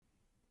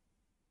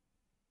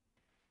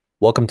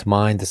Welcome to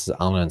mine. This is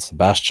Alan and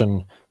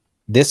Sebastian.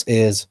 This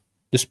is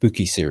the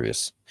Spooky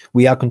series.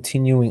 We are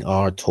continuing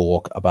our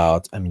talk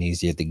about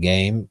Amnesia the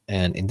game,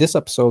 and in this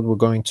episode, we're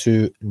going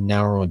to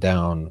narrow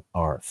down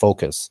our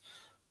focus.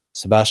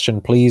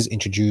 Sebastian, please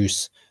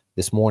introduce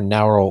this more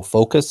narrow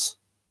focus.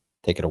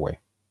 Take it away.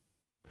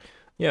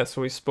 Yeah,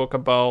 so we spoke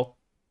about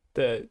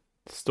the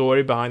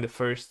story behind the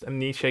first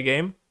Amnesia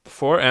game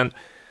before, and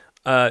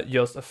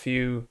just a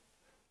few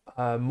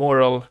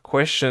moral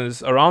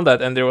questions around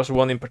that. And there was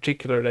one in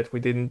particular that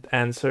we didn't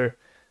answer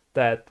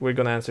that we're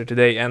gonna answer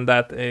today, and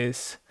that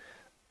is,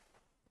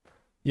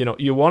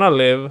 you wanna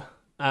live,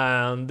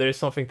 and there's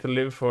something to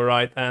live for,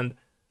 right? And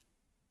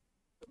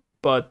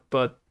but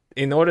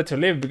in order to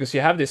live, because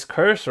you have this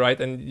curse, right?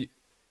 And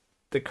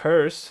the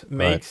curse Right.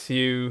 makes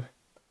you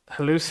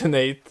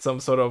hallucinate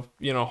some sort of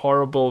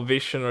horrible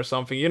vision or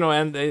something,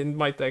 and it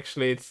might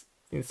actually it's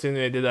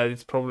insinuated that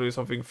it's probably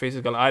something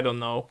physical. I don't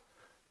know,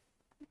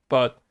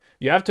 but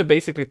you have to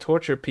basically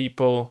torture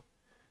people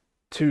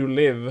to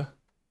live,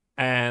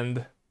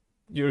 and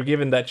you're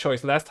given that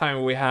choice. Last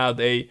time we had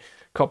a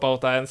cop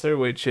out answer,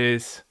 which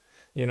is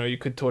you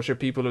could torture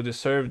people who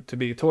deserve to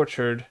be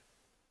tortured.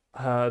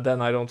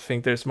 Then I don't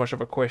think there's much of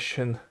a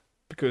question,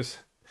 because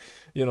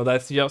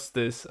that's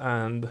justice.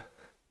 And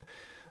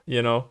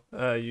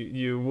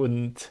you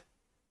wouldn't,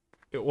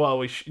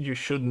 well, you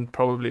shouldn't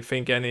probably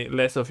think any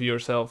less of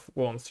yourself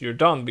once you're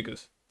done,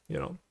 because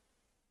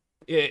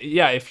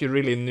yeah, if you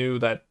really knew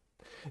that,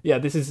 yeah,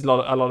 this is a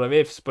lot of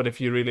ifs, but if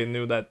you really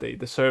knew that they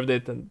deserved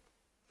it, and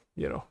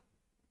you know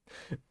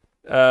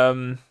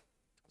um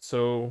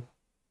so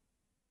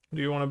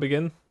do you want to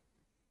begin?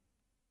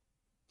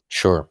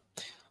 Sure.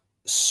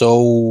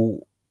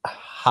 So,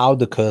 how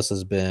the curse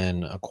has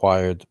been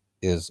acquired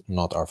is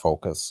not our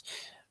focus.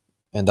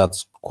 And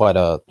that's quite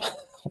a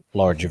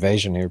large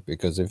evasion here,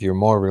 because if you're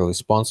more really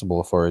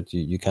responsible for it,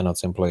 you cannot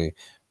simply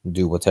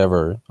do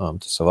whatever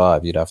to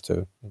survive. You'd have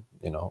to,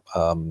 you know,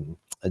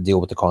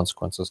 deal with the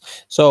consequences.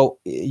 So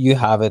you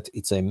have it.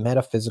 It's a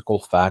metaphysical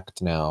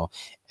fact now,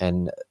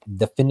 and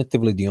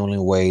definitively the only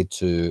way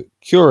to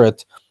cure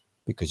it,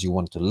 because you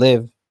want to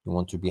live, you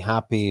want to be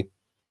happy,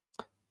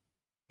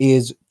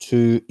 is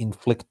to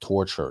inflict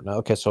torture. Now,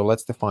 okay, so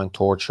let's define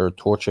torture.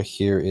 Torture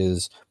here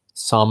is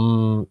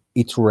some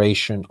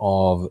iteration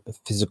of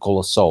physical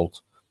assault.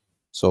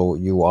 So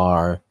you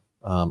are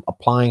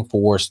applying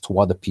force to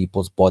other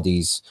people's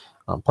bodies,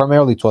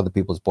 primarily to other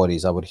people's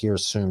bodies. I would here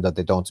assume that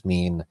they don't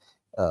mean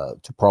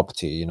to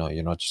property.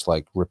 You're not just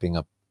like ripping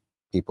up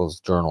people's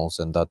journals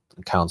and that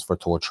counts for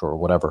torture or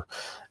whatever.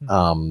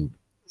 Um,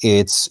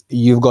 it's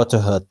you've got to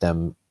hurt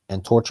them.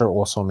 And torture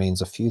also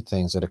means a few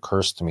things that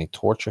occurs to me.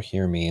 Torture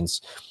here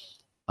means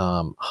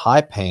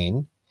high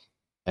pain,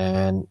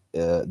 and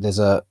there's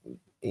a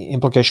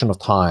implication of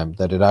time,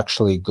 that it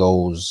actually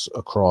goes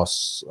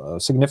across a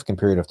significant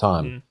period of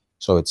time. Mm.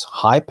 So it's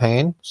high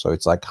pain, so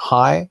it's like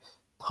high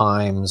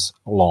times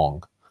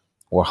long,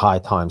 or high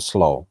times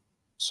slow.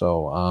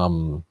 So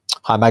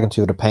high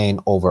magnitude of pain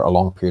over a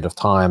long period of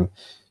time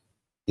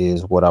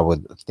is what I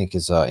would think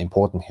is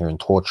important here in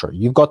torture.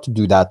 You've got to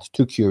do that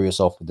to cure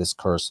yourself of this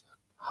curse,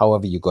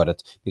 however you got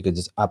it, because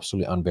it's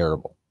absolutely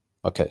unbearable.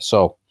 Okay,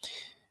 so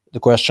the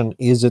question,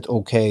 is it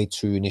okay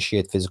to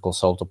initiate physical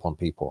assault upon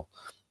people?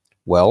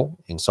 Well,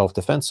 in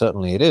self-defense,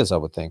 certainly it is, I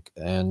would think.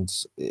 And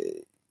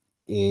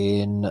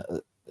in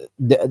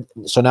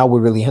so now we're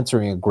really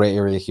entering a gray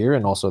area here,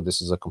 and also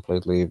this is a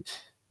completely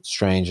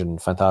strange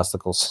and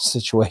fantastical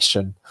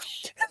situation.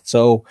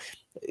 So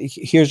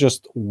here's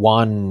just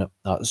one.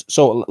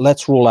 So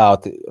let's rule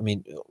out. I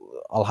mean,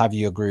 I'll have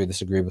you agree or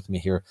disagree with me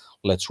here.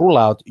 Let's rule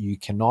out you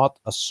cannot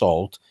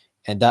assault,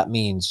 and that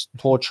means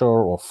torture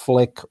or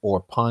flick or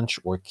punch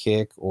or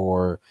kick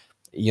or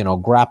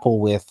grapple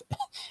with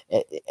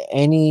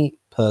any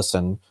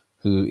person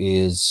who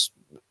is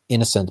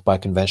innocent by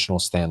conventional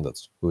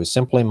standards, who is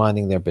simply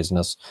minding their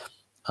business.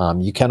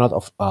 You cannot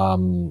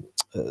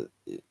uh,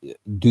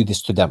 do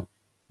this to them,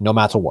 no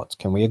matter what.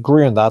 Can we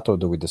agree on that, or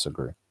do we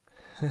disagree?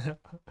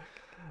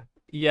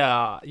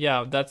 Yeah,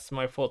 that's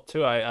my fault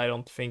too. I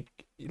don't think,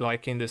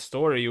 like in the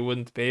story, you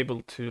wouldn't be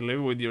able to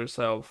live with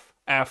yourself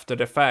after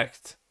the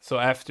fact, so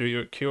after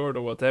you're cured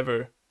or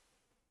whatever.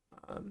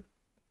 um,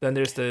 then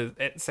there's the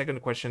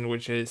second question,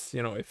 which is,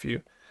 if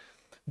you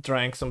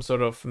drank some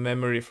sort of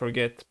memory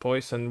forget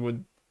poison,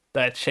 would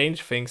that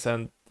change things?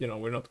 And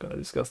we're not going to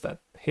discuss that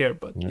here,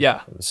 but Yeah,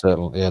 yeah.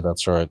 certainly. Yeah,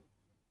 that's right.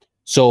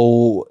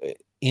 So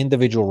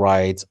individual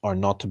rights are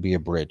not to be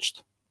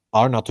abridged,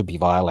 are not to be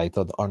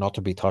violated, are not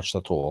to be touched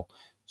at all.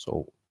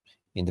 So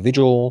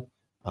individual,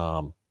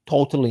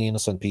 totally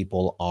innocent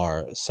people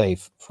are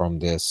safe from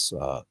this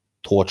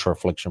torture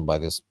affliction by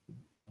this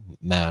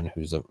man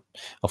who's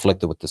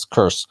afflicted with this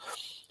curse.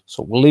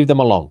 So we'll leave them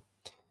alone.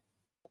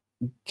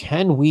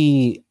 Can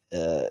we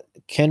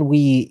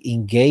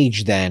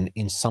engage then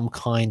in some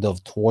kind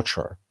of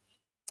torture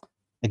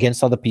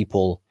against other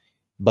people,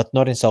 but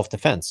not in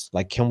self-defense?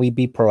 Like, can we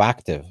be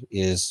proactive?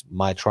 Is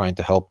my trying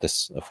to help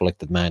this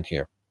afflicted man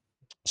here.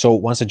 So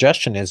one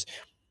suggestion is,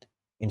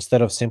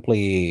 instead of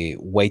simply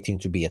waiting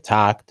to be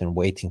attacked and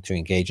waiting to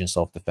engage in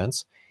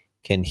self-defense,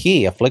 can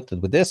he,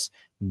 afflicted with this,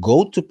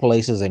 go to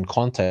places and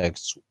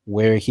contexts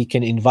where he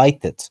can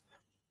invite it,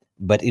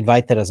 but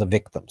invite it as a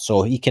victim?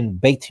 So he can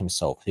bait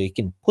himself. He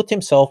can put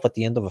himself at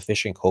the end of a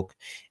fishing hook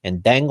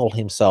and dangle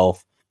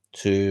himself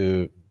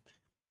to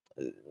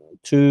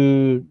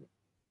to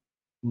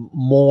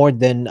more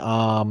than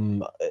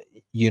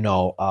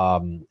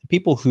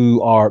people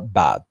who are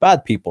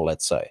bad people,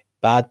 let's say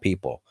bad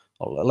people.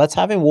 Let's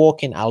have him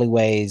walk in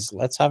alleyways,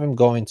 let's have him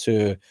go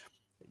into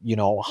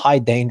high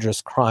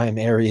dangerous crime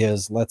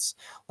areas, let's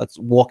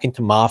walk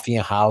into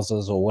mafia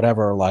houses or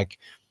whatever, like,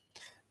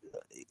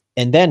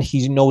 and then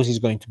he knows he's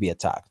going to be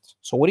attacked.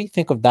 So what do you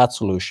think of that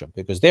solution?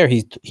 Because there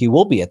he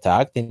will be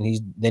attacked, and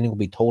he'll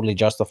be totally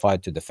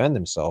justified to defend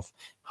himself.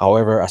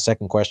 However, a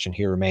second question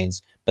here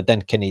remains, but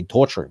then can he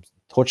torture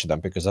them?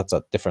 Because that's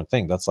a different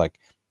thing. That's like,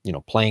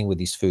 playing with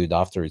his food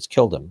after he's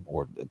killed him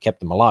or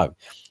kept him alive.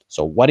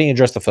 So why don't you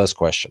address the first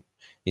question?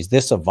 Is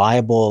this a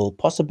viable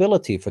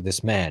possibility for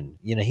this man?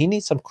 He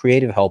needs some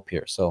creative help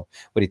here. So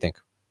what do you think?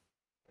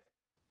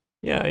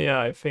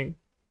 Yeah, I think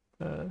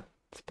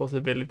it's a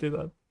possibility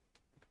that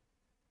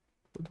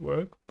would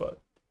work, but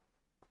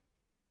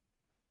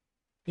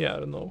yeah, I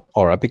don't know.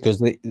 All right, because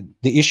the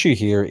issue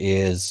here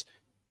is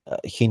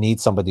he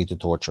needs somebody to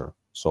torture.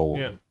 So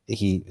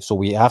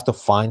we have to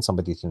find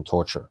somebody to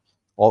torture.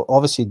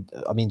 Obviously,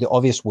 I mean, the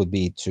obvious would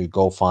be to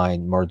go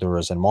find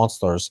murderers and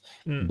monsters,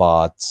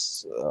 but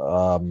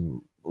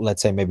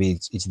let's say maybe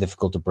it's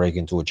difficult to break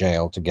into a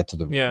jail to get to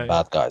the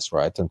bad guys,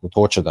 right, and to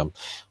torture them.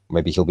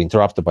 Maybe he'll be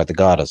interrupted by the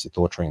god as he's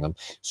torturing them.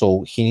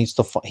 So he needs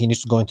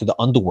to go into the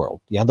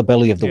underworld, the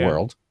underbelly of the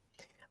world,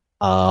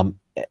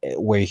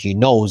 where he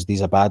knows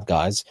these are bad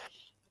guys.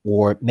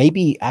 Or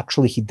maybe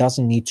actually he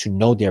doesn't need to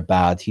know they're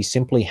bad. He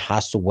simply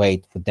has to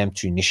wait for them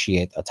to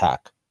initiate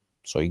attack.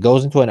 So he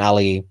goes into an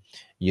alley,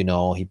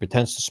 he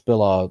pretends to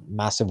spill a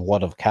massive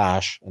wad of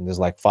cash, and there's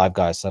like 5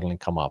 guys suddenly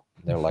come up.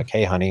 They're like,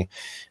 "Hey, honey,"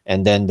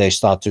 and then they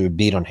start to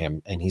beat on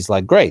him, and he's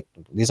like, "Great,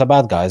 these are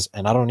bad guys,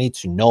 and I don't need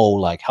to know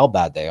like how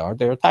bad they are.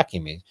 They're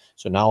attacking me.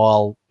 So now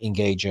I'll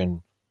engage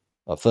in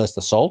first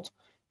assault,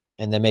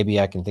 and then maybe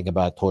I can think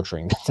about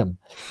torturing them."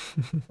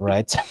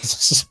 Right?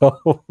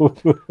 So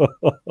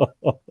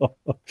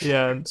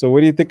yeah. So what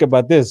do you think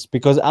about this?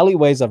 Because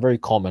alleyways are very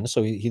common,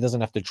 so he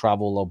doesn't have to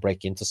travel or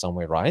break into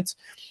somewhere, right?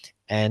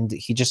 And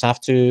he just have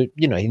to,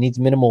 he needs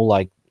minimal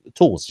like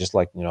tools, just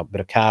like, a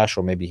bit of cash,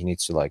 or maybe he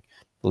needs to like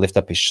lift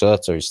up his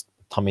shirt so his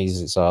tummy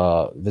is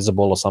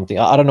visible or something.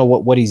 I don't know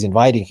what he's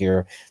inviting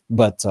here,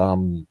 but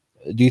do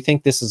you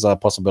think this is a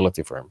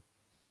possibility for him?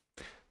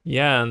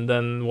 Yeah, and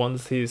then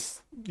once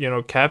he's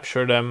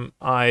captured them,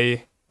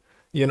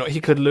 he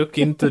could look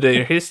into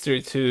their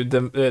history to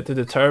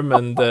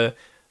determine the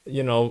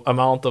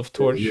amount of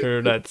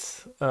torture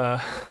that's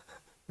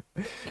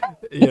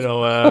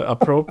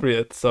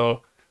appropriate.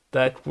 So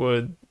that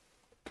would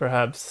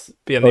perhaps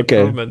be an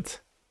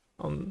improvement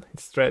on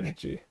his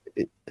strategy.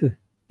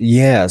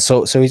 Yeah,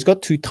 so he's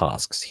got 2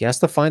 tasks. He has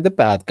to find the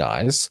bad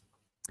guys,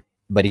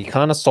 but he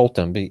can't assault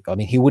them. I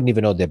mean, he wouldn't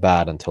even know they're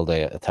bad until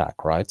they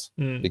attack, right?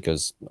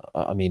 Because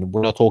I mean,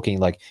 we're not talking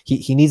like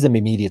he needs them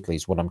immediately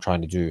is what I'm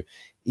trying to do.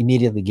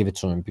 Immediately give it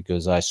to him,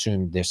 because I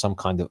assume there's some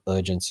kind of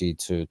urgency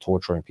to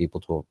torturing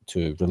people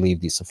to relieve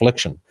this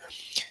affliction.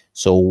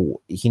 So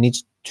he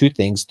needs 2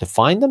 things: to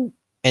find them,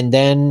 and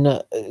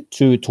then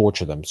to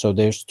torture them. So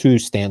there's 2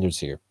 standards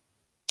here.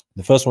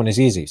 The first one is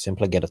easy: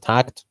 simply get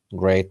attacked.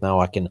 Great, now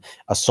I can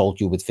assault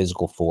you with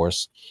physical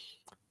force.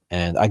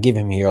 And I give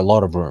him here a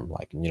lot of room,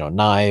 like,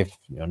 knife,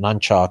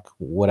 nunchuck,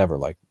 whatever,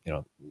 like,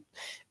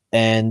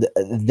 And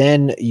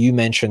then you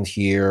mentioned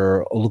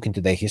here, look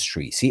into their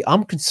history. See,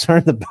 I'm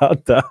concerned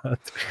about that.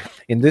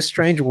 In this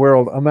strange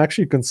world, I'm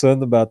actually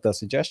concerned about the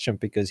suggestion,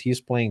 because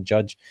he's playing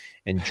judge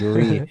and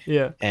jury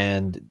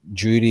and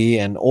Judy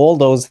and all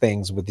those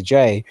things with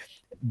Jay,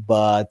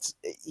 but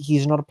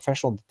he's not a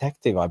professional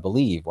detective, I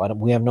believe.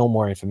 We have no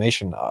more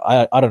information.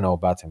 I don't know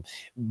about him,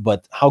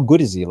 but how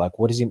good is he? Like,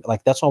 what is he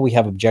like? That's why we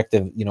have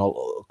objective,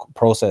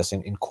 process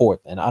in court,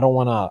 and I don't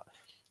want to,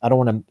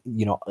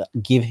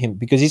 give him,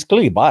 because he's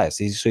clearly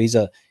biased.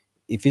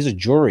 If he's a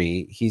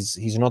jury,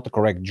 he's not the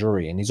correct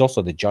jury, and he's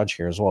also the judge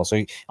here as well.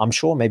 So I'm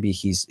sure maybe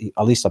he's,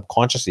 at least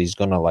subconsciously, he's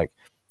gonna like,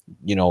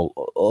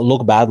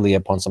 look badly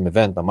upon some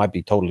event that might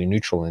be totally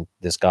neutral in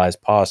this guy's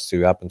past,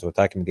 who happened to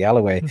attack him in the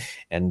alleyway,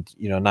 and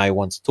now he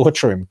wants to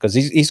torture him because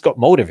he's got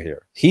motive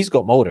here. He's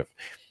got motive.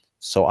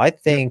 So I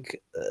think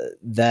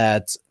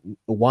that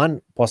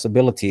one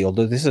possibility,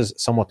 although this is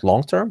somewhat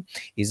long term,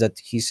 is that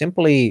he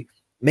simply,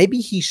 maybe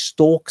he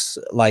stalks,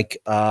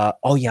 like,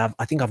 oh yeah,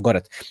 I think I've got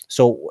it.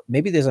 So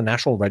maybe there's a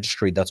national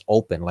registry that's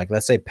open, like,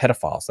 let's say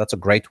pedophiles. That's a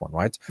great one,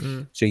 right?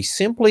 So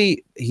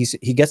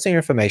he gets the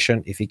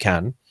information if he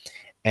can,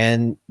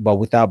 but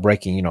without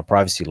breaking,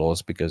 privacy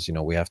laws, because,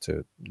 we have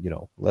to,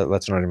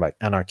 let's not invite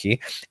anarchy.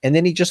 And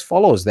then he just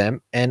follows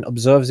them and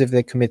observes if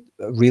they commit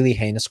really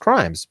heinous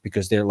crimes,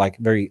 because they're like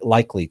very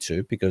likely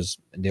to, because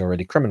they're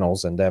already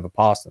criminals and they have a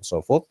past and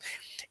so forth.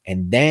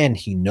 and then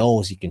he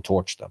knows he can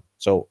torture them.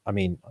 So I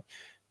mean,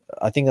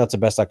 I think that's the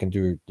best I can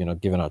do,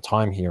 given our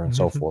time here and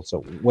so forth.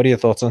 So what are your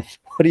thoughts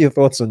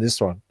on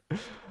this one?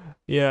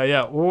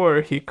 Yeah.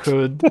 Or he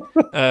could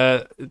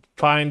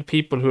find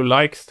people who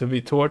likes to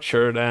be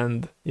tortured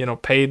and,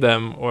 pay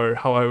them, or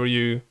however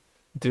you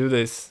do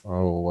this,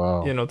 Oh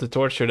wow. to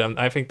torture them.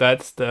 I think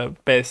that's the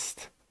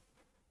best.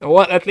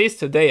 Well, at least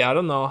today, I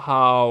don't know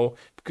how,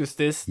 because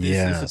this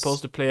is supposed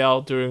Yes. to play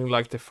out during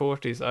like the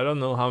 40s. I don't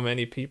know how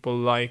many people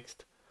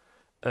liked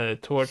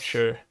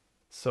torture.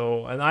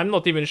 So, and I'm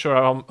not even sure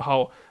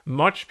how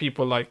much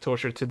people like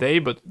torture today,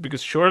 but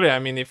because surely, I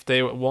mean, if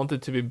they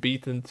wanted to be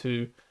beaten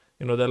to,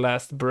 their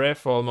last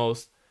breath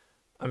almost,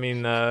 I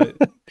mean, it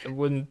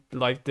wouldn't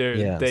like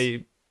Yes.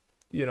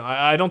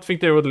 I don't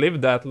think they would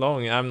live that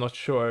long. I'm not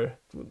sure.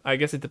 I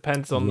guess it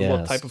depends on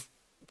what type Yes.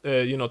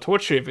 of,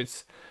 torture. If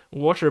it's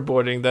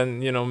waterboarding, then,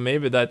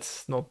 maybe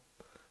that's not,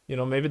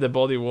 maybe the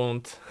body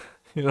won't,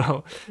 you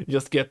know,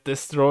 just get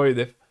destroyed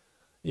if,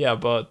 yeah,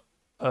 but,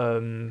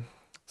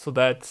 so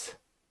that's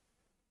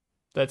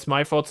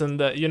my thoughts. And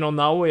that,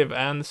 now we have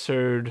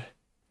answered,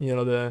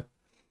 the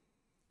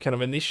kind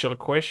of initial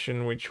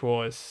question, which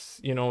was,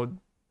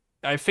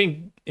 I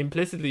think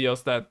implicitly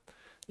just that,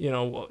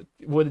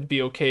 would it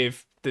be okay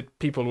if the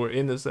people were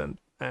innocent?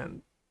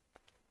 And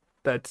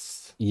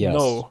that's Yes.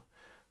 no.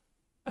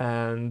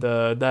 And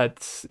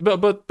that's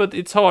but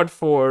it's hard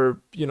for,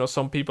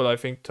 some people, I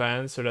think, to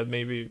answer that.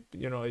 Maybe,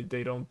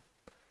 they don't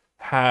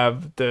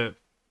have the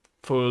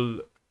full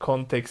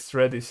context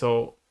ready.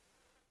 So,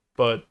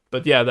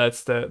 but yeah,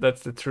 that's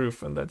the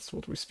truth, and that's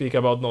what we speak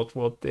about, not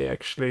what they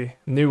actually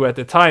knew at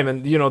the time.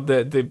 And,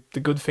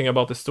 the good thing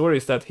about the story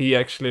is that he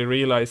actually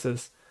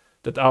realizes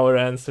that our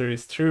answer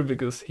is true,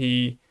 because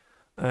he,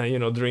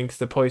 drinks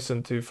the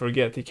poison to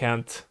forget. He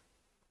can't,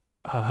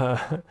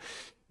 uh,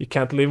 he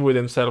can't live with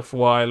himself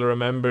while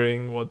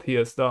remembering what he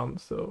has done.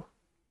 So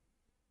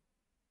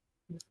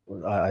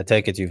I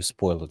take it you've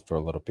spoiled it for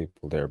a lot of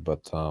people there,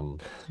 but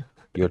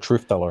you're a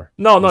truth teller.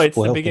 no, You it's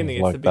the spoil things beginning. It's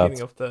the like that.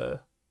 beginning of the.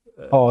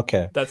 Oh,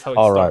 okay. That's how it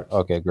All right. starts.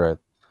 Okay, great.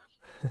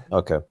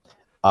 Okay.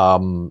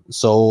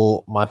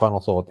 So my final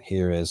thought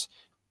here is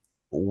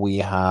we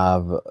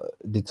have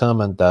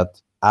determined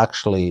that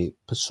actually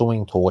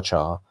pursuing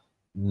torture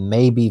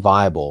may be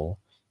viable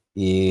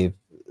if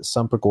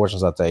some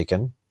precautions are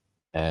taken,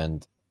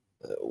 and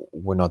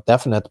we're not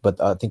definite, but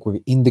I think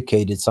we've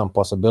indicated some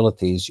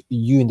possibilities.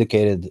 You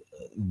indicated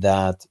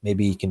that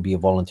maybe it can be a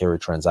voluntary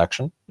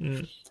transaction,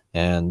 Mm.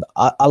 and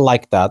I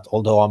like that,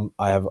 although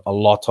I have a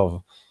lot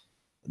of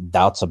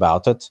doubts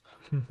about it,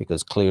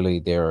 because clearly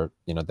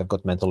they've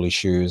got mental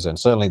issues, and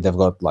certainly they've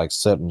got like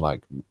certain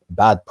like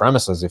bad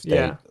premises if they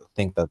Yeah.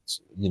 think that,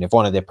 if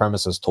one of their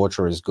premises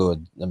torture is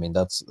good. I mean,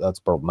 that's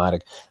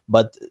problematic.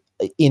 But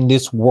in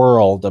this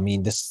world, I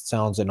mean, this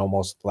sounds an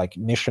almost like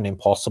Mission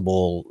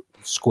Impossible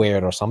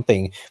squared or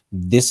something.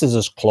 This is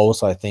as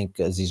close, I think,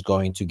 as he's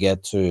going to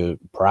get to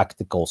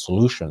practical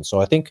solutions.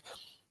 So I think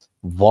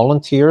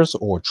volunteers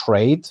or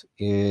trade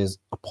is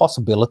a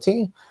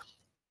possibility,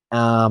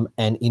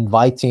 and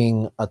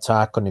inviting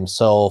attack on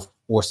himself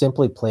or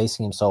simply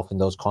placing himself in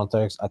those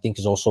contexts, I think,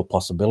 is also a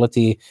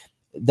possibility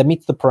that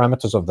meets the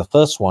parameters of the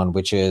first one,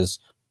 which is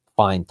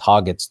find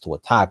targets to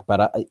attack.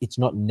 But it's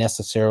not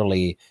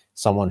necessarily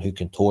someone who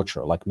can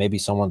torture. Like maybe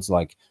someone's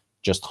like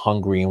just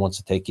hungry and wants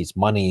to take his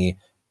money,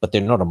 but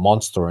they're not a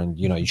monster, and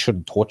you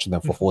shouldn't torture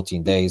them for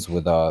 14 days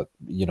with a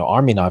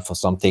army knife or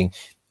something.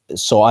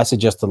 So I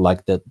suggested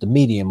like the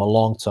medium or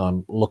long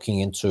term,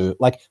 looking into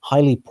like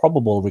highly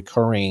probable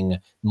recurring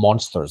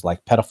monsters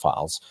like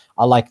pedophiles.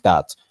 I like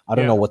that. I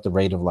don't know Yeah. what the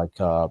rate of like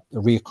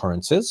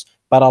reoccurrence is,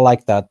 but I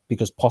like that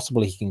because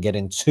possibly he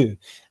can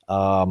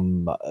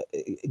um,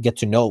 get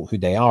to know who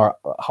they are.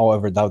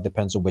 However, that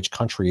depends on which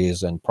country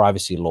is and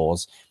privacy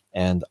laws.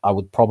 And I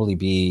would probably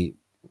be,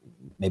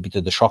 maybe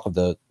to the shock of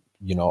the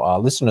our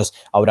listeners,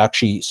 I would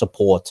actually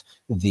support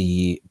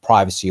the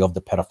privacy of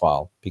the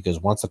pedophile, because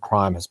once the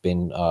crime has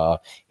been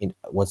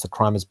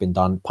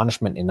done,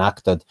 punishment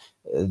enacted,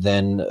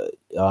 then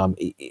well,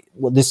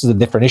 this is a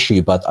different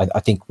issue. But I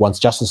think once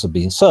justice has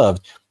been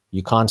served,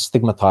 you can't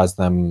stigmatize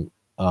them.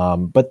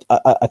 But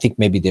I think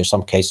maybe there's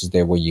some cases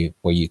there where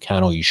you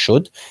can or you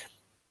should.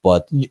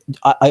 But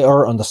I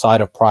err on the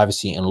side of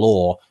privacy and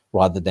law,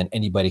 rather than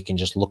anybody can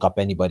just look up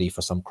anybody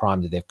for some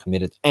crime that they've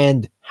committed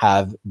and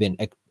have been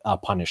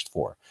punished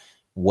for,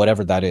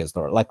 whatever that is.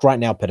 Like right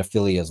now,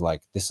 pedophilia is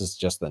like, this is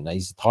just an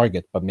easy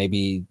target, but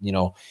maybe,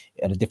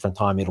 at a different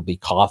time, it'll be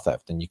car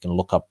theft, and you can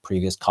look up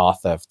previous car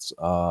thefts,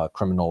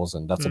 criminals,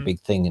 and that's a big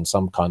thing in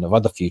some kind of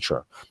other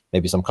future.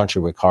 Maybe some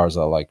country where cars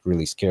are like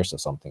really scarce or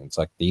something. It's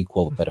like the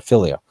equal of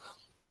pedophilia.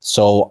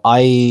 So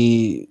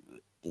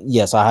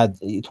yes,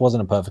 it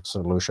wasn't a perfect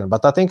solution,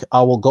 but I think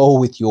I will go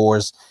with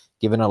yours,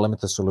 given our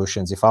limited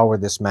solutions. If I were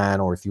this man,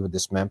 or if you were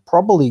this man,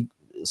 probably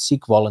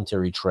seek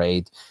voluntary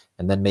trade,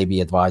 and then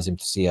maybe advise him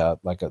to see a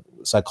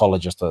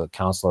psychologist, a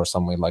counselor, or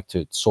someone like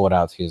to sort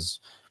out his,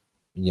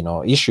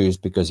 issues,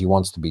 because he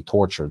wants to be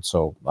tortured.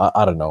 So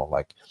I don't know,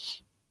 like,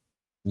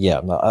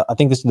 yeah, no, I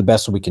think this is the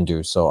best we can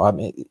do. So I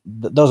mean,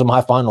 those are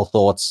my final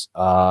thoughts.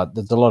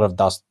 There's a lot of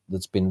dust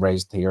that's been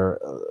raised here.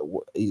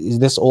 Is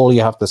this all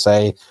you have to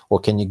say, or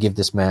can you give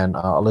this man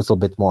a little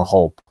bit more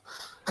hope?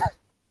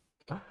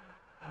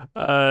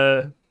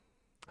 Uh,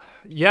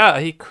 yeah,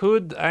 he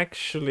could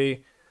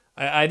actually.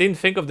 I didn't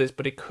think of this,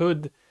 but he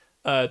could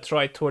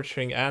try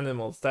torturing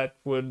animals. That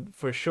would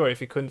for sure, if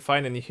he couldn't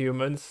find any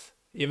humans,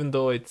 even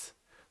though it's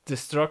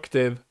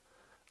destructive.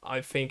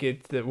 I think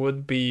it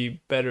would be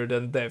better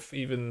than death,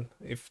 even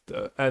if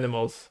the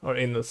animals are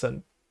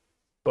innocent.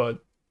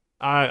 But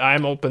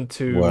I'm open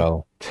to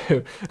Well,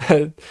 to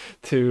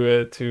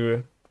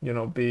to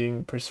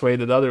being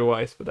persuaded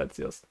otherwise. But that's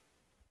just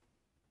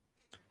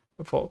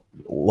a fault.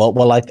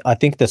 I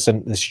think the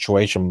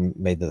situation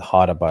made it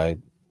harder by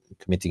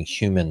committing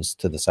humans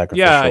to the Yeah,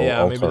 sacrificial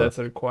yeah. Maybe altar. that's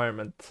a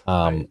requirement.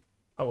 Um,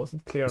 I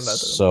wasn't clear on that. I don't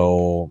think.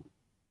 so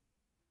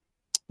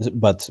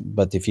but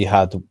if you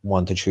had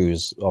one to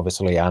choose,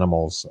 obviously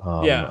animals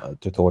Yeah,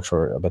 to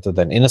torture better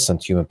than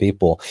innocent human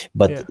people.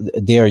 But yeah,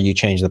 there you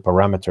change the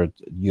parameter.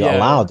 You yeah, yeah.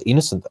 allowed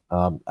innocent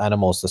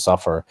animals to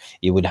suffer.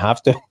 You would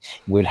have to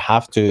we'd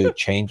have to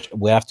change.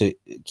 We have to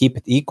keep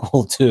it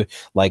equal to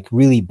like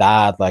really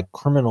bad, like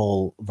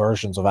criminal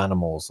versions of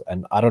animals.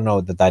 And I don't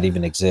know that that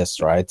even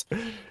exists, right?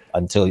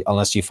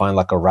 Unless you find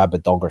like a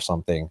rabid dog or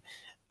something.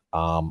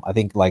 I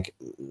think like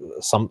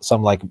some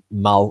like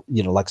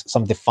like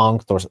some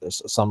defunct or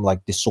some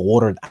like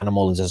disordered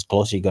animal is as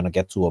close you're going to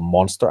get to a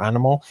monster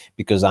animal,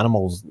 because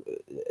animals,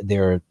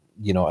 they're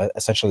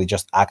essentially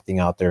just acting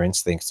out their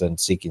instincts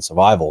and seeking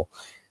survival.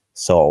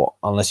 So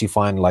unless you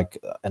find like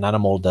an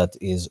animal that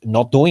is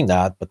not doing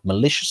that but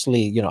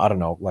maliciously, I don't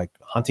know, like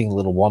hunting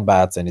little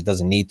wombats, and it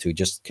doesn't need to,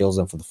 just kills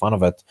them for the fun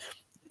of it,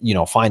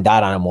 find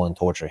that animal and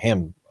torture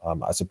him,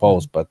 I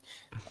suppose. But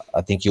I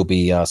think you'll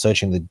be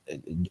searching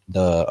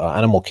the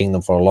animal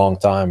kingdom for a long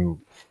time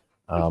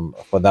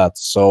for that.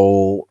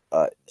 So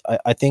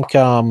I think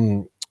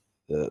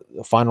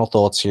final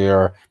thoughts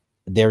here.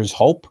 There is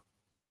hope.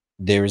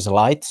 There is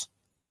light,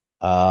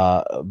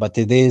 but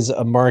it is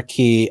a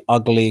murky,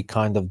 ugly,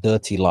 kind of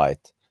dirty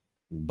light.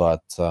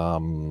 But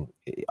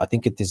I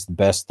think it is the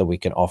best that we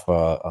can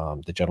offer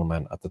the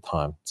gentleman at the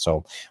time.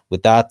 So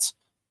with that,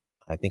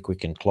 I think we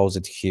can close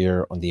it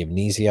here on the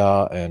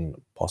amnesia, and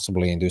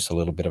possibly induce a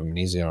little bit of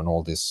amnesia on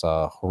all these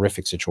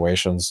horrific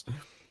situations.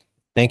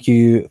 Thank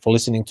you for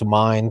listening to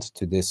Mind,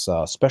 to this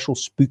special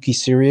spooky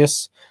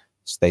series.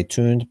 Stay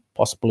tuned,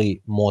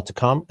 possibly more to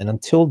come. And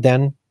until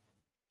then,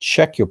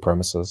 check your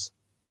premises,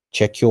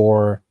 check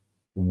your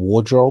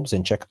wardrobes,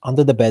 and check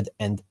under the bed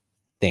and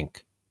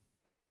think.